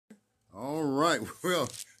right. Well,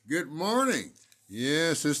 good morning.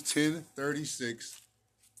 Yes, it's 10:36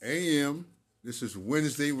 a.m. This is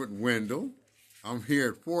Wednesday with Wendell. I'm here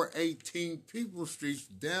at 418 People Street,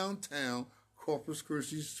 downtown Corpus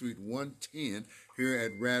Christi, Suite 110, here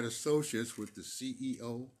at Rad Associates with the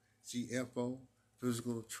CEO, CFO,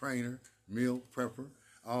 physical trainer, meal prepper,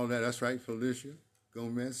 all that. That's right, Felicia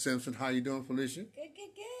Gomez Simpson. How you doing, Felicia? Good.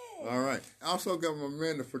 All right. I also got my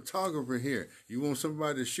man, the photographer here. You want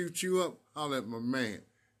somebody to shoot you up? Holler at my man.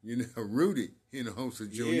 You know, Rudy,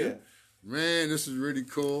 Hosta Jr. Yeah. Man, this is really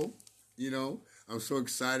cool. I'm so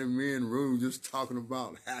excited. Me and Rudy just talking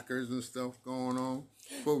about hackers and stuff going on.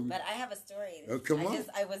 But I have a story. Oh, come on.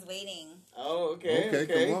 I was waiting. Oh,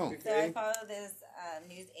 okay. Come on. So I follow this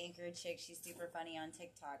news anchor chick. She's super funny on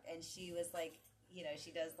TikTok. And she was like,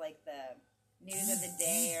 she does like the news of the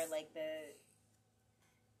day or like the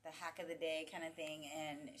hack of the day kind of thing.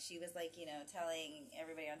 And she was like, telling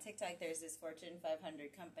everybody on TikTok there's this Fortune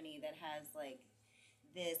 500 company that has like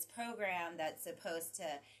this program that's supposed to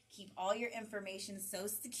keep all your information so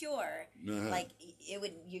secure, like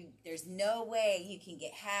there's no way you can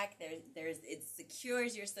get hacked. It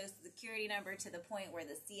secures your social security number to the point where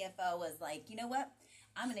the CFO was like, you know what?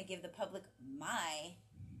 I'm going to give the public my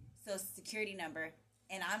social security number,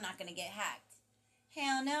 and I'm not going to get hacked.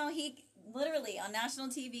 Hell no! He literally on national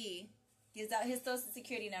TV gives out his social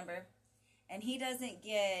security number, and he doesn't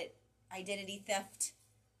get identity theft.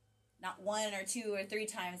 Not 1 or 2 or 3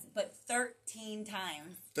 times, but 13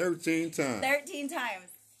 times. 13 times. 13 times.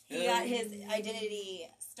 He got his identity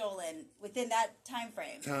stolen within that time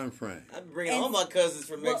frame. I'm bringing all my cousins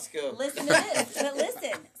from Mexico. Listen to this. But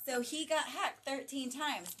listen. So he got hacked 13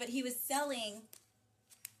 times, but he was selling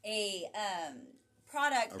a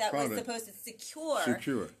product that was supposed to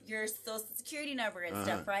secure your social security number and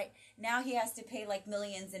stuff, right? Now he has to pay like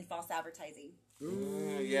millions in false advertising.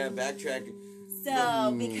 Yeah, backtracking.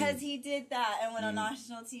 So, because he did that and went on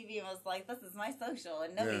national TV and was like, this is my social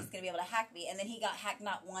and nobody's going to be able to hack me. And then he got hacked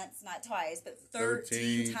not once, not twice, but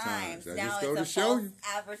 13 times. Now it's a false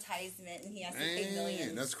advertisement and he has to pay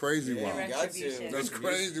millions. That's crazy. That's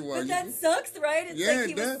crazy. But that sucks, right? It's like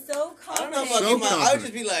he was so confident. I don't know if I would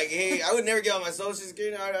just be like, hey, I would never give out my social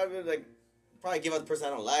security. I would like, probably give out the person I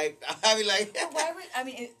don't like. I'd be like... Why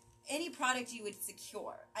would, any product you would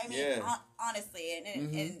secure.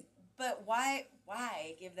 Honestly, but why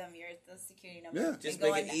give them your social security number? Yeah. Just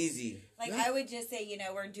make it easy. I would just say,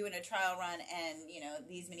 we're doing a trial run and,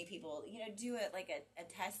 these many people, do it like a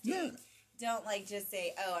testing. Yeah. Don't just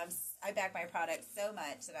say, I back my product so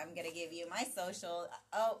much that I'm going to give you my social.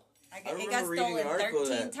 It got stolen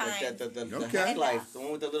 13 times. The half-life, the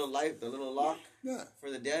one with the little lock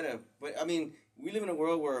for the data. But, we live in a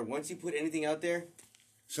world where once you put anything out there,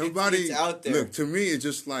 it's out there. Look, to me, it's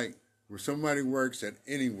just like where somebody works at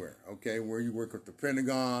anywhere, okay? Where you work with the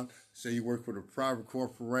Pentagon, say you work for a private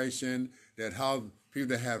corporation, that how people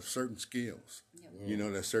that have certain skills,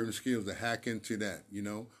 there's certain skills to hack into that,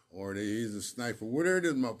 or they use a sniper. Whatever it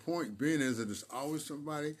is, my point being is that there's always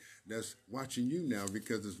somebody that's watching you now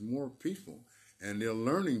because there's more people and they're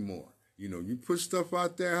learning more. You put stuff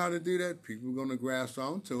out there how to do that, people are going to grasp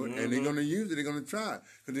onto it, and they're going to use it, they're going to try it,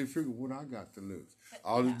 because they figure, what I got to lose?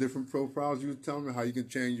 All the different profiles you were telling me, how you can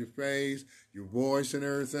change your face, your voice and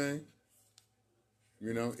everything.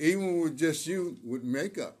 Even with just you, with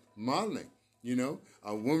makeup, modeling,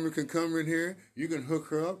 a woman can come in here, you can hook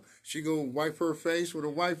her up, she go wipe her face with a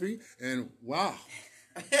wifey, and wow.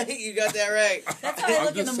 You got that right. That's how I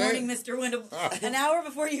look in the morning, Mr. Wendell. An hour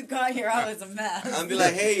before you got here, I was a mess. I'll be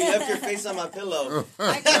like, hey, you left your face on my pillow.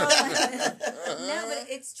 No, but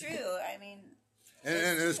it's true.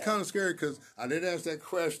 And it's kind of scary because I did ask that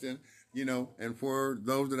question, and for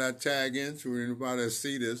those that I tag into, or anybody that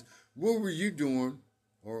see this, what were you doing,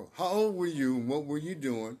 or how old were you, and what were you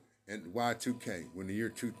doing in Y2K when the year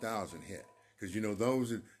 2000 hit? Because,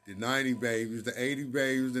 those are the 90 babies, the 80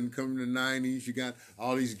 babies, then come in the 90s. You got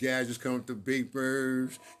all these gadgets coming with the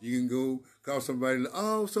beepers. You can go call somebody,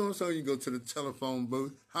 so-and-so. You go to the telephone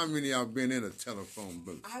booth. How many of y'all been in a telephone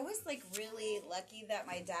booth? I was, really lucky that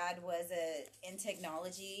my dad was in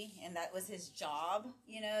technology, and that was his job,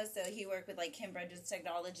 So he worked with, Cambridge's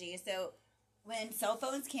technology. So when cell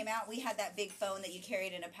phones came out, we had that big phone that you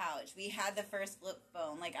carried in a pouch. We had the first flip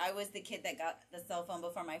phone. I was the kid that got the cell phone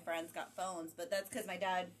before my friends got phones. But that's because my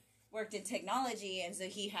dad worked in technology, and so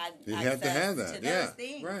he had access to those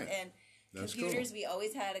things. Right. And that's computers, cool. We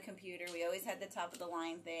always had a computer. We always had the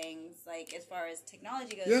top-of-the-line things, as far as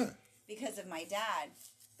technology goes, because of my dad.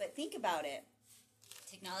 But think about it.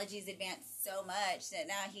 Technology's advanced so much that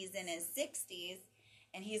now he's in his 60s,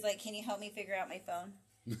 and he's like, can you help me figure out my phone?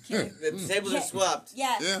 The tables are swapped.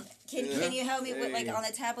 Yeah. Yeah. Can you help me with like on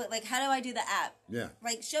the tablet? Like, how do I do the app? Yeah.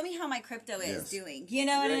 Like, show me how my crypto is Yes. doing. You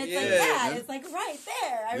know, and it's like it's like right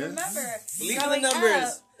there. I remember. Believe in the growing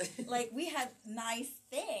numbers. up, like we had nice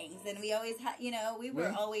things, and we always had. You know, we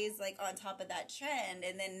were always like on top of that trend,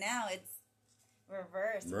 and then now it's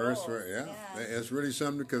reverse. Right, yeah. It's really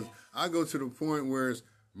something because I go to the point where it's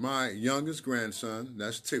my youngest grandson,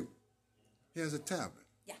 that's 2. He has a tablet.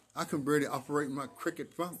 Yeah. I can barely operate my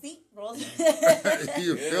Cricket phone. See, rolls.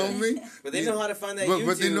 You feel me? But they know how to find that But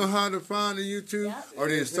YouTube. they know how to find the YouTube. Yep. Or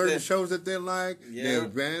there's certain shows that they like. Yeah. They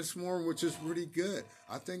advance more, which is really good.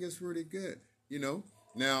 I think it's really good. You know?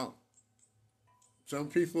 Now, some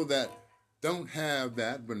people that don't have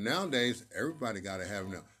that, but nowadays, everybody got to have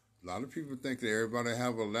now. A lot of people think that everybody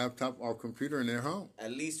have a laptop or computer in their home.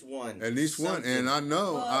 At least one. At least one. And I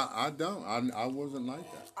know, Well, I don't. I wasn't like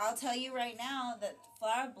that. I'll tell you right now that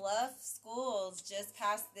Flower Bluff schools just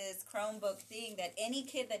passed this Chromebook thing that any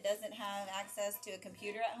kid that doesn't have access to a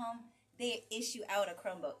computer at home, they issue out a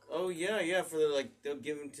Chromebook. Oh yeah, for the they'll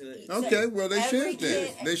give them to the. Okay, well they Every should then.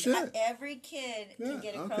 kid- They should. Every kid can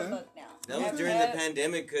get a Chromebook now. That was during the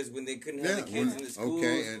pandemic because when they couldn't have the kids in the schools,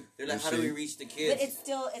 and they're like, you how do see- we reach the kids? But it's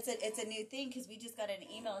still it's a new thing because we just got an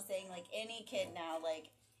email saying like any kid now, like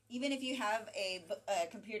even if you have a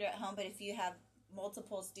computer at home, but if you have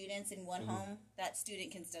multiple students in one home, that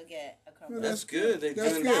student can still get a Chromebook. Well, That's good. They're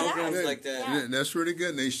That's doing good. programs like that. Yeah. That's really good.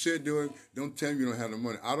 And they should do it. Don't tell me you don't have the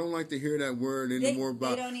money. I don't like to hear that word anymore They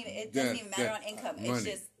about don't even. It doesn't even matter on income. money. It's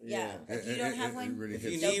just If you don't have one, really If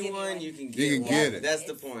hits you they'll need give you one, one. you can You get can one. get it. That's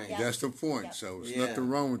the point. Yeah. That's the point. Yeah. So there's Yeah. nothing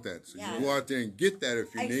wrong with that. So Yeah. you go out there and get that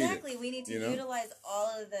if you exactly. need it. We need to you know? utilize all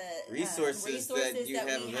of the Resources that you have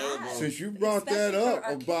we available. Since you brought that Especially for up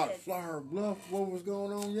our about kids. Flower Bluff, what was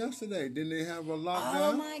going on yesterday? Didn't they have a Oh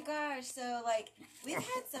lockdown? my gosh! So like we've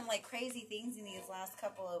had some like crazy things in these last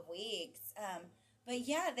couple of weeks. But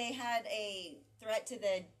yeah, they had a threat to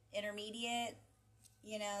the intermediate.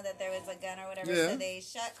 You know that there was a gun or whatever, Yeah. so they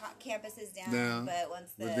shut campuses down. But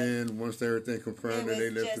once everything confirmed it that they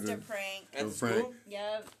was lifted just a it. prank. At the Frank. school?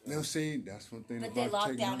 Yep. Now see, that's one thing But about they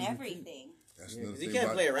locked down technology. everything. That's Yeah, another 'cause thing you can't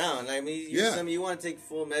about play around. I mean, you want to take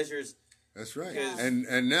full measures. That's right. Yeah.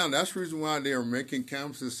 And now that's the reason why they are making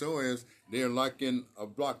campuses so is they're like in a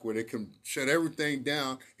block where they can shut everything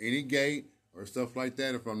down, any gate or stuff like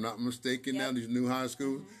that, if I'm not mistaken now, Yep. these new high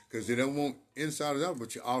schools, because they don't want insiders out,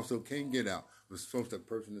 but you also can't get out. But suppose that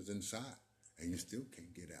person is inside, and you still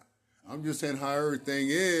can't get out. I'm just saying how everything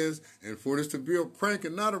is, and for this to be a prank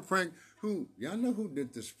and not a prank, y'all know who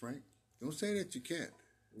did this prank? Don't say that you can't.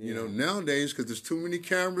 You know, nowadays, because there's too many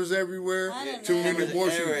cameras everywhere, I don't too know. many Cameras more,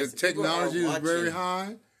 everywhere. the technology People are is very watching.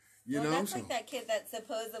 high. You know, That's so like that kid that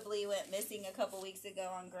supposedly went missing a couple weeks ago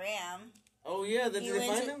on Graham. Oh yeah, did they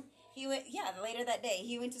find him? He went, later that day.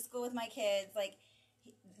 He went to school with my kids. Like,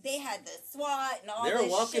 they had the SWAT and all They were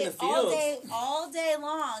this walking shit the all day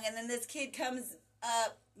long. And then this kid comes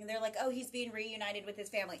up, and they're like, "Oh, he's being reunited with his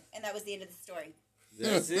family," and that was the end of the story.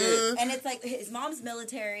 That's it. And it's like his mom's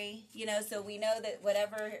military, you know, so we know that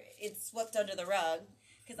whatever it's swept under the rug.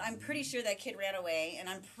 Because I'm pretty sure that kid ran away, and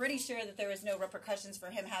I'm pretty sure that there was no repercussions for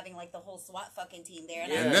him having like the whole SWAT fucking team there.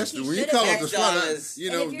 And Yeah. I and think that's he when you should've call been. it the SWAT, McDonald's. you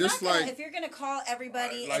And know, if you're just not gonna, like if you're gonna call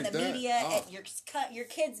everybody like and the that, media and your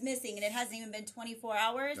kid's missing and it hasn't even been 24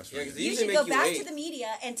 hours, That's Yeah, right. 'cause they you usually should go make you back wait. to the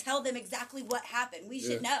media and tell them exactly what happened. We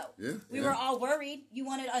should know. Yeah, We yeah. were all worried. You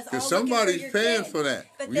wanted us all because looking somebody's for your paying kid. for that.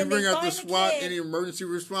 But When you then bring they out the find the SWAT, kid. any emergency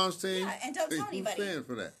response team, Yeah, and don't tell who's anybody. paying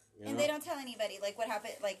for that? And they don't tell anybody like what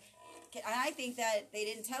happened. Like, and I think that they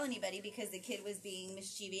didn't tell anybody because the kid was being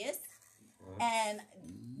mischievous, and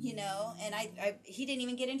you know, and he didn't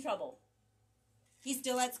even get in trouble. He's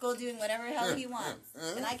still at school doing whatever the hell he wants,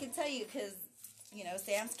 and I can tell you because you know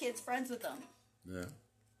Sam's kid's friends with them, Yeah.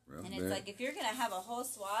 Well, and it's like if you're gonna have a whole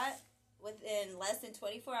SWAT within less than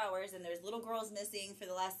 24 hours, and there's little girls missing for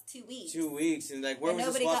the last 2 weeks. 2 weeks, and like, where and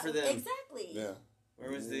was the nobody SWAT got for them? exactly. yeah.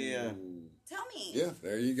 Where was the? Tell me. Yeah,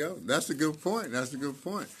 there you go. That's a good point. That's a good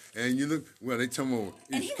point. And you look, well, they tell me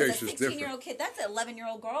And each he was a case is 16-year-old different. kid. That's an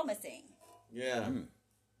 11-year-old girl missing. Yeah.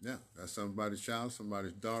 Yeah, that's somebody's child,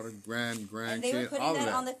 somebody's daughter, And they were grandkid, putting all that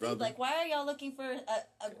of on the that. feed. brother. Like, why are y'all looking for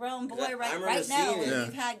a grown boy I right remember now? seeing When it.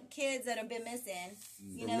 you've had kids that have been missing.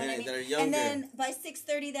 You know what I minute mean? that are younger. And then by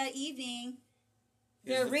 6:30 that evening,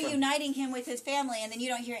 they're Here's the fun. reuniting him with his family, and then you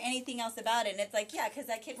don't hear anything else about it. And it's like, yeah, because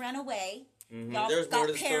that kid ran away. Y'all There's more got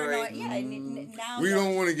to the story. paranoid. Yeah, and now We y'all-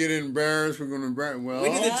 don't want to get embarrassed. We're going to embarrass. Well, We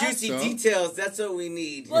need the Yeah. juicy so- details. That's what we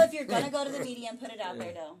need. Well, if you're gonna go to the media and put it out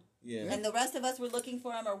there, though, Yeah. and the rest of us were looking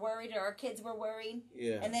for him or worried, or our kids were worried,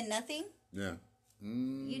 Yeah. and then nothing. Yeah.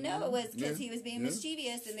 You know it was because he was being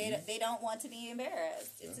mischievous, and they don't want to be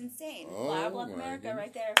embarrassed. It's insane. Flower Block America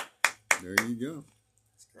right there. There you go.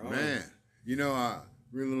 Man, you know,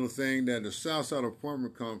 real little thing that the Southside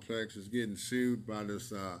apartment complex is getting sued by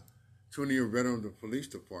this 20-year veteran of the police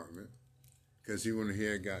department because he went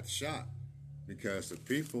ahead and got shot because the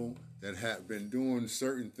people that have been doing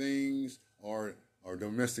certain things or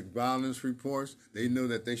domestic violence reports, they know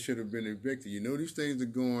that they should have been evicted. You know these things are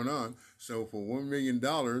going on. So for $1 million,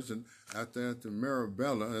 and at the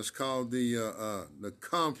Marabella, it's called the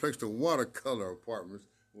complex, the Watercolor Apartments,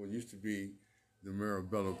 what used to be the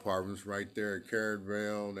Marabella Apartments, right there at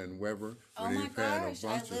Carrotvale and Weber. Oh my gosh,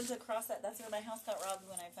 I lived across that. That's where my house got robbed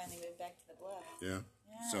when I finally moved back to the Bluff. Yeah.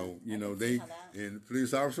 So, you know, and the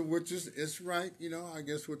police officer, which is, it's right, you know, I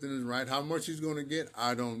guess within his right. How much he's going to get,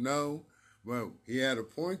 I don't know. Well, he had a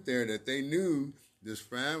point there that they knew this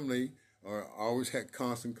family always had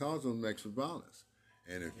constant calls on domestic violence.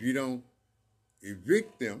 And if you don't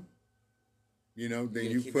evict them, you know, then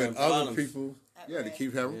you put other people, to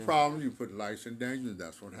keep having problems. You put lives in danger, and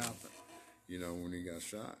that's what happened, you know, when he got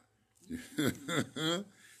shot.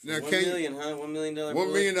 Now, $1 million, huh? $1 million. $1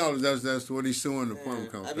 million. That's what he's suing the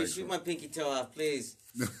apartment complex. I mean, shoot my pinky toe off, please.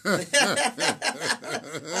 I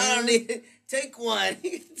don't need it. Take one.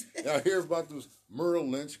 Y'all hear about this Merrill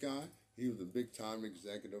Lynch guy? He was a big time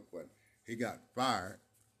executive, but he got fired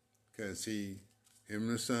because him and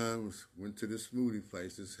his son went to this smoothie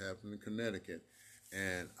place. This happened in Connecticut,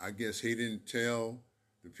 and I guess he didn't tell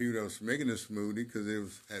the people that was making the smoothie because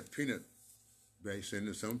it had peanut base in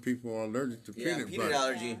it. Some people are allergic to peanut butter.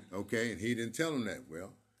 Allergy. Okay, and he didn't tell them that.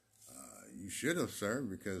 Well, you should have, sir,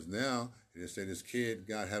 because now they said this kid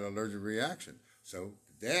had an allergic reaction. So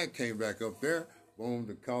the dad came back up there, boom,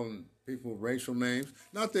 to calling people racial names.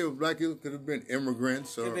 Not they were black, it could have been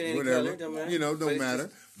immigrants or whatever. Color, you know, don't matter.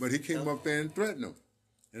 But he came up there and threatened them.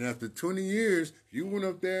 And after 20 years, you went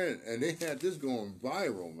up there and they had this going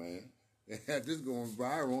viral, man. They had this going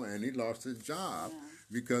viral, and he lost his job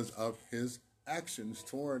because of his actions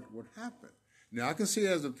toward what happened. Now, I can see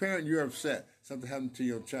as a parent, you're upset. Something happened to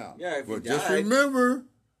your child. Yeah, but just remember,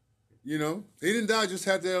 you know, he didn't die, just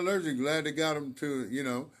had the allergy. Glad they got him to, you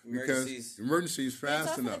know, because emergencies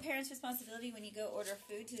fast enough. It's also the parent's responsibility when you go order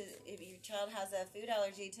food if your child has a food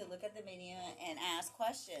allergy, to look at the menu and ask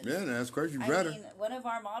questions. Yeah, and ask questions. I mean, one of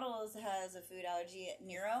our models has a food allergy,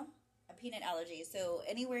 Nero, a peanut allergy. So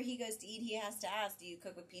anywhere he goes to eat, he has to ask, do you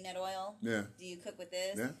cook with peanut oil? Yeah. Do you cook with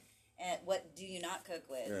this? Yeah. And what do you not cook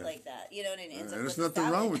with, like that? You know what I mean? And there's nothing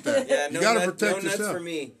wrong with that. Yeah, you got to protect no yourself. Nuts for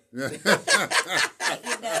me. Yeah. You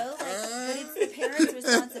know, but it's the parent's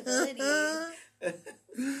responsibility.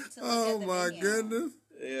 Oh my goodness.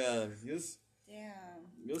 Yeah,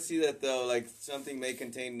 you'll see that though. Like something may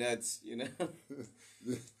contain nuts, you know.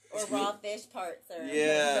 Or raw fish parts, or and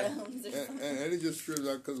it just trips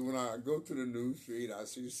out because when I go to the news feed, I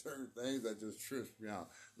see certain things that just trips me out,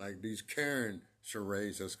 like these Karen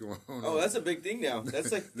charades that's going on. Oh, that's a big thing now.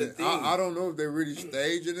 That's like the thing. I don't know if they're really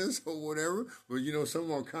staging this or whatever, but you know,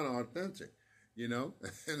 some are kind of authentic, you know.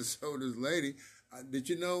 And so this lady, did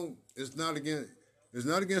you know it's not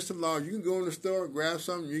against the law? You can go in the store, grab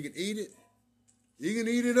something, you can eat it. You can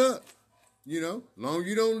eat it up. You know, long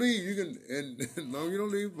you don't leave, long you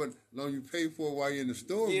don't leave, but long you pay for it while you're in the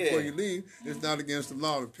store before you leave, it's not against the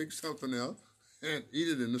law to pick something else and eat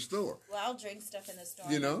it in the store. Well, I'll drink stuff in the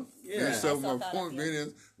store. You know? Yeah. And so my point being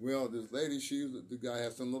is, well, this lady, the guy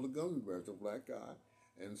had some little gummy bears, a black guy.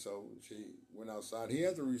 And so she went outside. He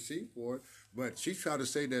had the receipt for it, but she tried to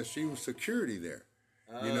say that she was security there.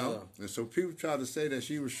 You know? And so people tried to say that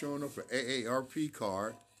she was showing up an AARP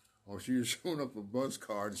card. Or she was showing up a bus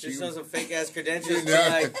card. She showing some fake ass credentials.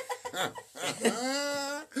 Like,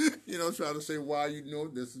 you know, trying to say why you know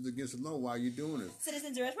this is against the law. Why you doing this?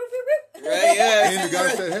 Citizens arrest. Right? Yeah. And the guy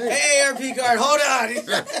said, "Hey, AARP card. Hold on."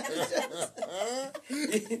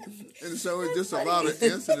 And so it's just a lot of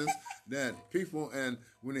incidents that people, and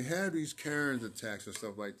when they have these Karen's attacks and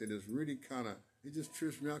stuff like that, it's really kind of, it just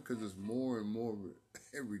trips me out because it's more and more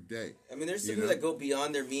every day. I mean, there's some people that go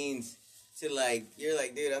beyond their means. To like, you're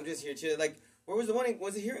like, dude, I'm just here chilling. Like, where was the one?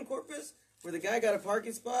 Was it here in Corpus? Where the guy got a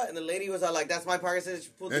parking spot and the lady was all like, that's my parking spot. She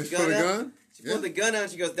pulled the gun out. She pulled the gun out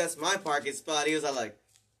and she goes, that's my parking spot. He was all like,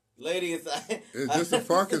 lady, it's just a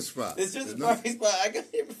parking spot. It's just a parking spot. I got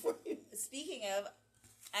here before you. Speaking of,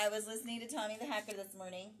 I was listening to Tommy the Hacker this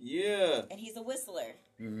morning. Yeah. And he's a whistler.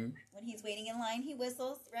 Mm-hmm. When he's waiting in line, he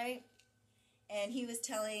whistles, right? And he was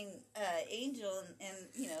telling Angel and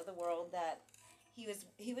you know, the world that he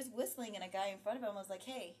was whistling, and a guy in front of him was like,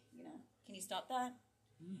 "Hey, you know, can you stop that?"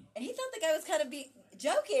 And he thought the guy was kind of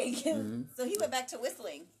joking, so he went back to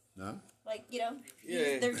whistling. No. Like,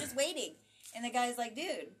 they're just waiting. And the guy's like,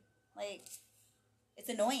 dude, like, it's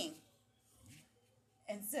annoying.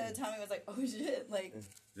 And so Tommy was like, oh shit, like,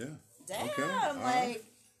 damn, like,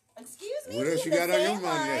 excuse me. What else you got on your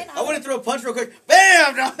mind? I want to throw a punch real quick.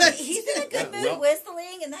 Bam! He's in a good mood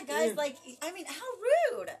whistling, and that guy's like, I mean, how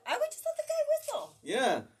rude. I would just let the guy whistle.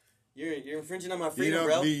 Yeah. You're infringing on my freedom,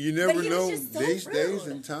 bro. You never know so these rude. days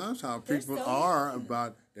and times how people are rude.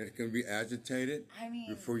 about that it can be agitated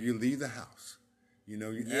before you leave the house. You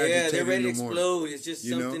they're ready to explode. It's just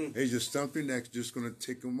something. It's just something that's just going to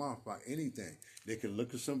tick them off by anything. They can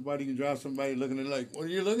look at somebody, you can drive somebody looking at like, what are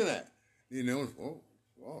you looking at?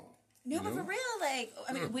 Oh. No, but for real, like,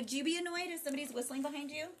 I mean, would you be annoyed if somebody's whistling behind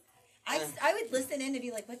you? I would listen in to be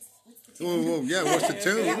like, what's the tune? What's the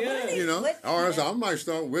tune? Yeah. Or else I might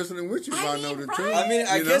start whistling with you if I know the tune. I mean,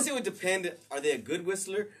 I guess it would depend. Are they a good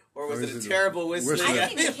whistler or was it a terrible whistler? I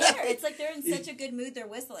don't even care. It's like they're in such a good mood, they're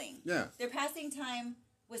whistling. Yeah. They're passing time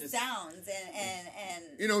with sounds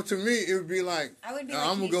and to me, it would be like, I would be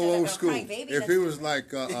I'm going to go old school. If it was like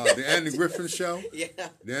the Andy Griffin Show. Yeah.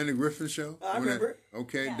 The Andy Griffin Show. I remember.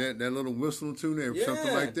 That little whistle tune there,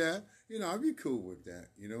 something like that. I'd be cool with that.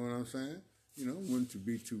 You know what I'm saying? Wouldn't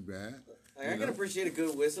be too bad. I can appreciate a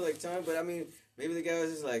good whistle like Tom, but I mean, maybe the guy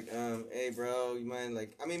was just like, hey, bro, you mind,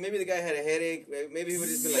 like, I mean, maybe the guy had a headache. Maybe he would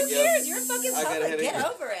just be like, yo, you're fucking public. Get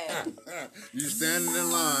over it. You standing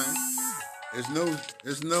in line.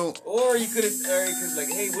 There's no. Or you could have, like,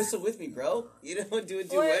 hey, whistle with me, bro. Do a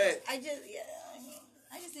duet. I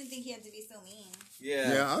just didn't think he had to be so mean.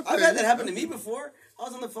 Yeah. I've had that happen to me before. I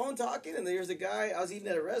was on the phone talking, and there's a guy, I was eating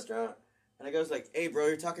at a restaurant, and the guy was like, hey, bro,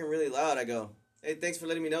 you're talking really loud. I go, hey, thanks for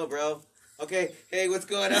letting me know, bro. Okay, hey, what's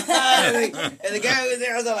going on? And the guy was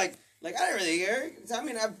there, I was like, I didn't really hear. So, I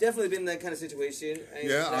mean, I've definitely been in that kind of situation.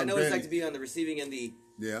 I know what it's like to be on the receiving end.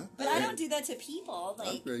 But I don't do that to people. Like,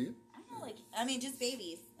 I feel you. I mean, just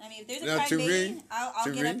babies. I mean, if there's a crying baby,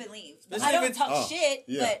 I'll get up and leave. I don't talk shit,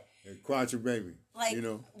 but... Quiet your baby. Like,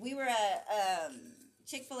 we were at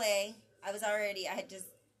Chick-fil-A. I had just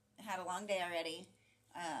had a long day already.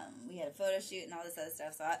 We had a photo shoot and all this other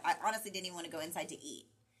stuff, so I honestly didn't even want to go inside to eat.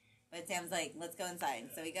 But Sam's like, let's go inside.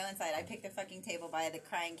 So we go inside. I picked the fucking table by the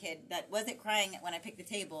crying kid that wasn't crying when I picked the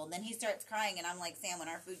table. Then he starts crying, and I'm like, Sam, when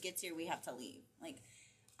our food gets here, we have to leave. Like...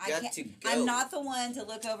 I'm not the one to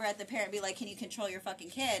look over at the parent and be like, can you control your fucking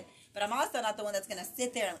kid? But I'm also not the one that's going to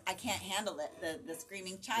sit there and I can't handle it, the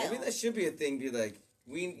screaming child. Maybe that should be a thing. Be like,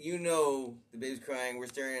 the baby's crying, we're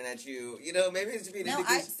staring at you. Maybe it should be an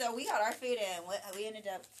indication. So we got our food and we ended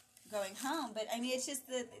up going home. But, I mean, it's just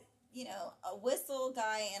that, a whistle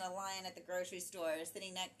guy in a line at the grocery store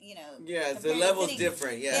sitting next, Yeah, the level's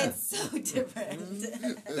different, yeah. It's so different.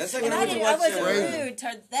 That's like I wasn't rude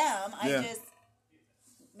towards them. I just...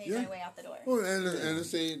 made my way out the door. Well, and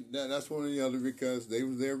see, that's one of the other because they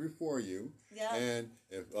was there before you. Yeah. And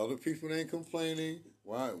if other people ain't complaining,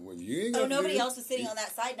 why? When you ain't. Nobody else was sitting on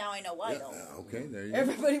that side. Now I know why. Though. Okay, there you go.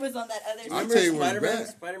 Everybody was on that other side. Remember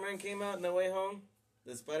Spider-Man came out No Way Home.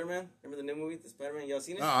 The Spider-Man. Remember the new movie, the Spider-Man? Y'all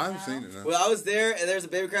seen it? No, I haven't seen it. No. Well, I was there, and there's a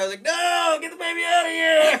baby cry. I was like, no, get the baby out of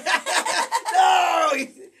here!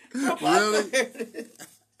 No. Really?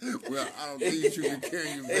 Well, I don't think you can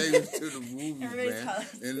carry your babies to the movies, man.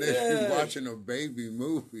 Unless you're watching a baby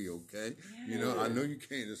movie, okay? Yeah. I know you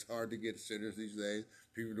can't. It's hard to get sitters these days,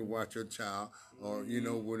 people to watch your child, or,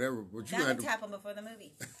 whatever. But you have to tap them before the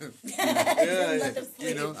movie. Let them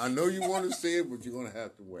sleep. I know you want to see it, but you're going to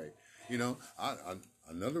have to wait.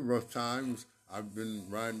 Another rough time was I've been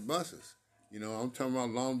riding buses. I'm talking about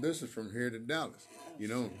long distance from here to Dallas.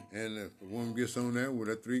 And if the woman gets on there with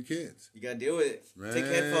her 3 kids. You got to deal with it. Man, Take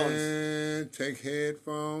headphones. Take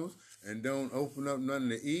headphones and don't open up nothing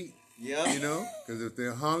to eat. Yeah. Because if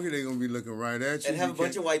they're hungry, they're going to be looking right at you. And have a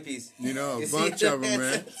bunch of wipes. A bunch of them,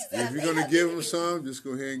 man. If you're going to give them some, just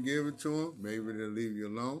go ahead and give it to them. Maybe they'll leave you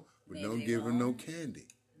alone, but don't give them no candy.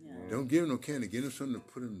 Yeah. Don't give them no candy. Give them something to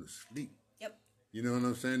put them to sleep. You know what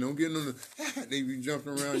I'm saying? Don't get them to... They be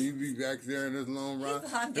jumping around. You be back there in this long ride.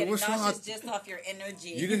 I'm getting nauseous just off your energy.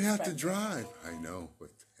 You didn't have to drive. I know, but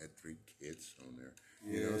had 3 kids on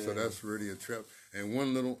there. So that's really a trip. And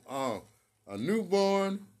one little... a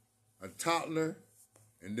newborn, a toddler,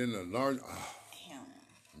 and then a large...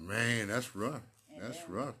 Man, that's rough. That's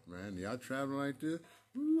rough, man. Y'all traveling like this?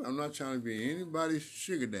 Ooh, I'm not trying to be anybody's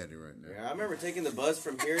sugar daddy right now. Yeah, I remember taking the bus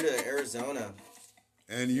from here to Arizona.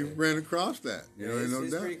 And you ran across that.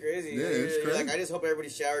 It's pretty crazy. Yeah, it's crazy. I just hope everybody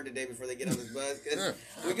showered today before they get on this bus. Because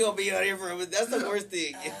we're going to be out here for a minute. That's the worst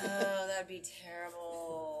thing. Oh, that'd be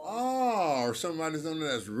terrible. Or somebody's on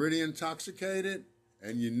there that's really intoxicated.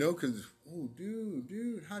 And you know, because, oh,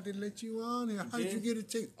 dude, how did they let you on here? How did you get a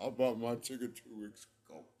ticket? I bought my ticket 2 weeks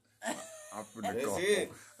ago. I'm finna go home.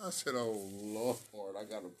 I said, oh, Lord, I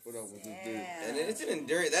got to put up with this dude. And it's an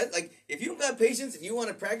endurance. That, like, if you don't got patience and you want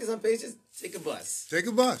to practice on patience, take a bus. Take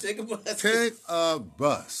a bus. Take a bus. Take a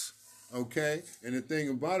bus. Okay? And the thing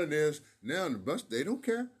about it is, now on the bus, they don't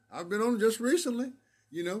care. I've been on just recently.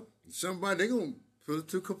 You know, somebody, they going to put it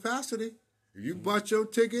to capacity. If you bought your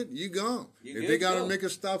ticket, you gone. If they got to make a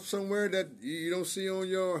stop somewhere that you don't see on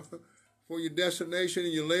your, for your destination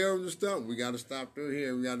and your layovers and stuff, we got to stop through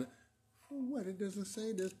here. We got to, what? It doesn't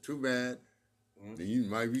say this. Too bad. Then you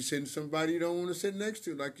might be sitting somebody you don't want to sit next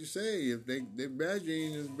to, like you say. If their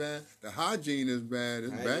hygiene is bad, the hygiene is bad,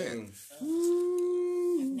 it's bad.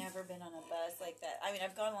 I've never been on a bus like that. I mean,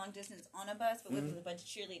 I've gone long distance on a bus, but with a bunch of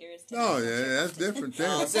cheerleaders. Oh, yeah, that's different thing.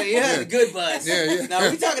 Oh, so you had a good bus. Yeah. Now,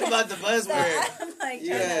 we're talking about the bus where... I'm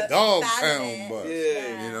like, dog pound bus.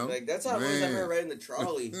 Yeah, you know? Like, that's how it was. I remember riding the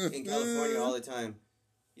trolley in California all the time.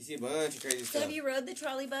 You see a bunch of crazy stuff. So have you rode the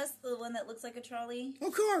trolley bus, the one that looks like a trolley?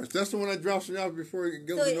 Of course. That's the one that drops me off before you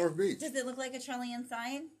go to North Beach. Does it look like a trolley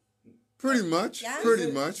inside? Pretty much. Yeah?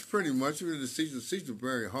 Pretty much. The seats are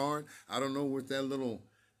very hard. I don't know what that little...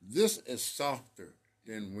 This is softer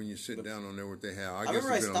than when you sit down on there what they have. I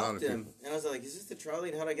remember I stopped them, and I was like, is this the trolley?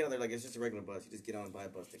 And how do I get on there? Like, it's just a regular bus. You just get on and buy a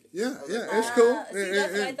bus ticket. Yeah, like, it's cool. See,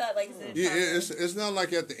 that's what I thought. Like, it's not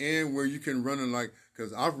like at the end where you can run in like,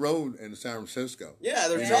 because I've rode in San Francisco. Yeah,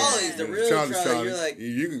 they're trolleys. The real trolleys. You're like,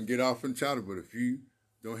 you can get off in charter, but if you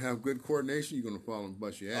don't have good coordination, you're going to fall and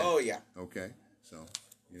bust your ass. Oh, yeah. Okay, so,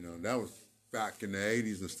 you know, that was back in the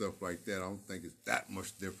 80s and stuff like that. I don't think it's that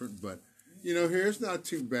much different, but, you know, here it's not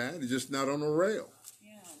too bad. It's just not on a rail.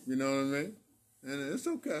 Yeah. You know what I mean? And it's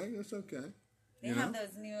okay. It's okay. They have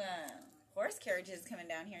those new horse carriages coming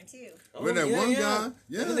down here, too. Oh, but that one guy,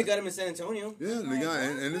 I know they got him in San Antonio. Yeah, the guy,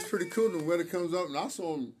 and it's pretty cool. The weather comes up, and I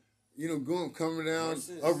saw him, you know, coming down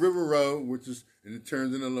up River Road, and it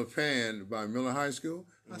turns into La Pan by Miller High School.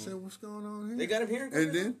 I said, what's going on here? They got him here?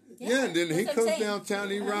 And then, and then he comes downtown,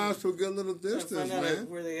 he rides for a good little distance, man.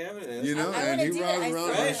 Where they have it. You know, and he rides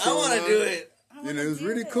around. Right? I want to do it. You know, it was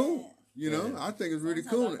really cool. You know, I think it's really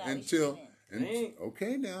cool until,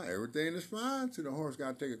 okay, now everything is fine. So the horse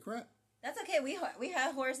got to take a crap. That's okay. We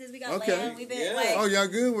have horses. We got land. We've been oh, y'all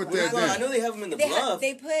good with that? I know they have them in the bluff.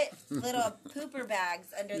 They put little pooper bags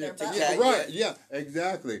under their butt. Right? Yeah,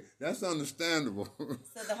 exactly. That's understandable.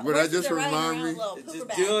 So the but I just remind me, just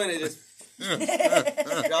doing it, just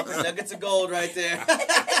dropping nuggets of gold right there.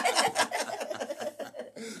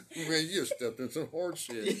 Man, you stepped in some horse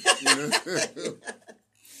shit. You know?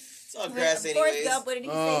 It's all grass anyways. Gump, what did he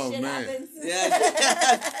say? Shit happens.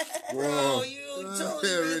 Yeah. Bro, you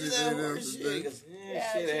totally missed that horse shit.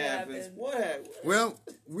 Shit happens. What? Well,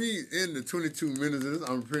 we in the 22 minutes of this.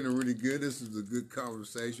 I'm feeling really good. This is a good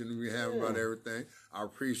conversation we have about everything. I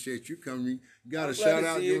appreciate you coming. You got a shout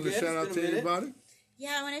out? You want to shout out to anybody?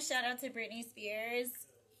 Yeah, I want to shout out to Britney Spears.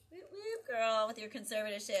 Whoop, whoop, girl, with your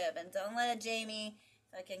conservatorship. And don't let Jamie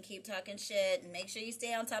fucking keep talking shit. And make sure you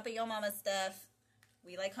stay on top of your mama's stuff.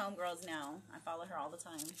 We like homegirls now. I follow her all the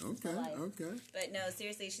time. Okay. But no,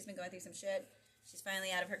 seriously, she's been going through some shit. She's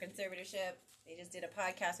finally out of her conservatorship. They just did a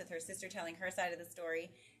podcast with her sister telling her side of the story.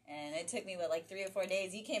 And it took me, 3 or 4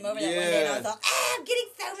 days. You came over that one day and I was like, I'm getting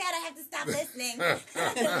so mad I have to stop listening.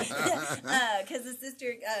 Because the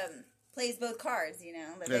sister plays both cards, you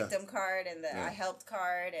know, the victim card and the I helped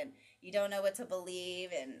card. And you don't know what to believe.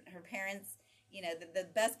 And her parents... You know, the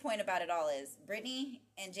best point about it all is Britney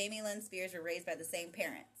and Jamie Lynn Spears were raised by the same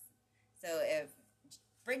parents. So if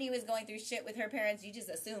Britney was going through shit with her parents, you just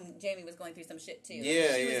assume Jamie was going through some shit too.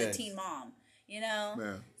 Yeah, she was a teen mom, you know?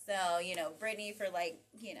 Yeah. So, you know, Britney for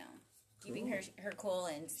keeping her cool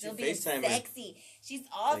and still being sexy. She's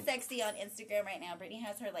all sexy on Instagram right now. Britney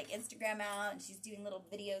has her Instagram out and she's doing little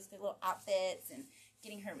videos for little outfits and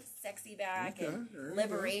getting her sexy back and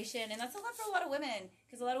liberation. And that's a lot for a lot of women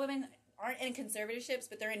because a lot of women aren't in conservatorships,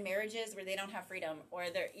 but they're in marriages where they don't have freedom, or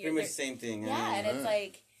they're pretty much the same thing. Yeah, and it's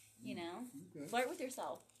flirt with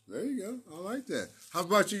yourself. There you go. I like that. How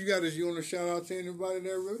about you? You want to shout out to anybody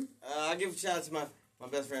there, Rudy? I'll give a shout out to my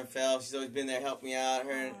best friend Fel. She's always been there, helped me out.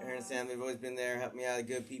 Her and Sam have always been there, helped me out.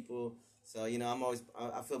 Good people. So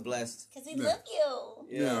I feel blessed. Because we love you.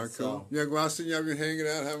 Yeah, cool. Yeah, well, I see y'all been hanging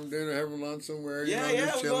out, having dinner, having lunch somewhere. Yeah,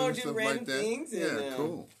 we're going to do random things. Yeah,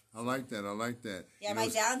 cool. I like that. Yeah, my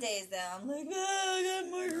down days, though. I'm like, I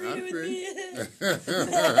got margarita with me.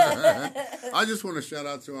 I just want to shout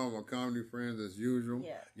out to all my comedy friends as usual.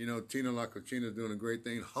 Yeah. You know, Tina La Cochina's doing a great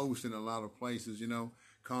thing, hosting a lot of places, you know.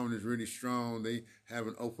 Comedy's really strong. They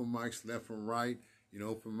having open mics left and right.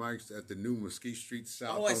 open mics at the new Mesquite Street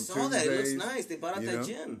South. Oh, I saw that. It looks nice. They bought out that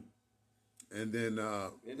gym. And then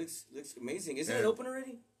it looks amazing. Isn't it open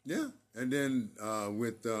already? Yeah. And then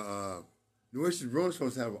with New Orleans Brewing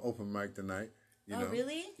supposed to have an open mic tonight. You know?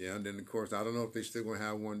 Really? Yeah. And then of course I don't know if they still gonna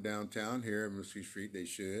have one downtown here at Mesquite Street. They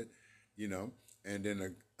should. And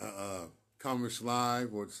then Comics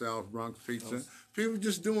Live with South Bronx Pizza. People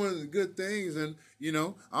just doing good things, and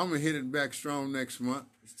I'm gonna hit it back strong next month.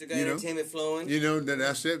 You still got entertainment flowing.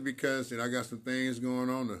 That's it because I got some things going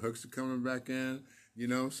on. The hooks are coming back in.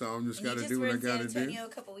 So I'm just got to do what I got to do. A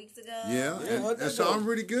couple weeks ago. Yeah, and so I'm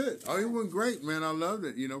really good. Oh, it went great, man. I loved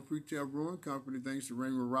it. Pre-Tail Brewing Company. Thanks to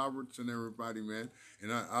Raymond Roberts and everybody, man.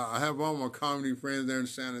 And I have all my comedy friends there in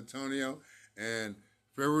San Antonio. And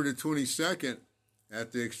February the 22nd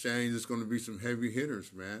at the Exchange, it's going to be some heavy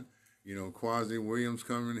hitters, man. Quasi Williams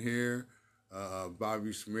coming here,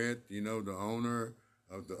 Bobby Smith, the owner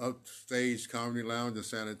of the Upstage Comedy Lounge in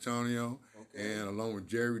San Antonio, and along with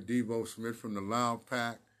Jerry Debo Smith from the Loud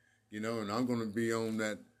Pack, and I'm going to be on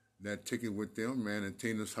that ticket with them, man, and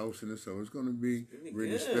Tina's hosting it, so it's going to be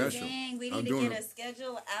really special. Dang, we need to get a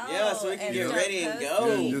schedule out. Yeah, so we can get ready and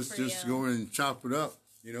go. Yeah, just go in and chop it up.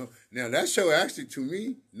 Now that show actually, to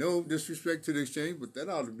me, no disrespect to the Exchange, but that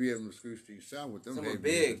ought to be at Mesquite Street South with them. Some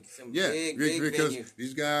big because venue.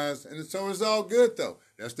 These guys, and so it's all good though.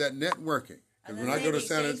 That's that networking. Because when I go to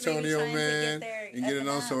San Antonio, man, and get it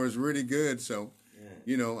on, so it's really good. So,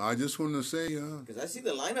 I just want to say, because I see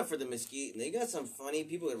the lineup for the Mesquite, and they got some funny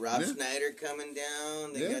people. With Rob Schneider coming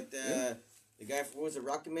down. They got the guy from, what was it,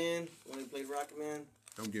 Rocket Man? When he played Rocket Man.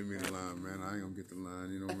 Don't give me the line, man. I ain't gonna get the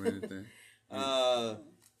line, or anything.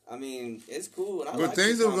 I mean, it's cool. But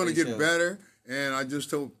things are going to get better, and I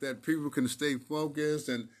just hope that people can stay focused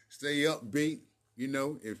and stay upbeat.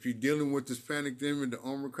 If you're dealing with this panic demon, the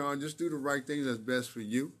Omicron, just do the right things that's best for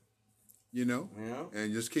you,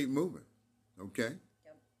 and just keep moving, okay?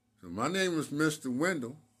 Yep. So my name is Mr.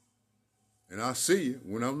 Wendell, and I'll see you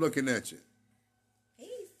when I'm looking at you.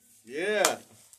 Peace. Yeah.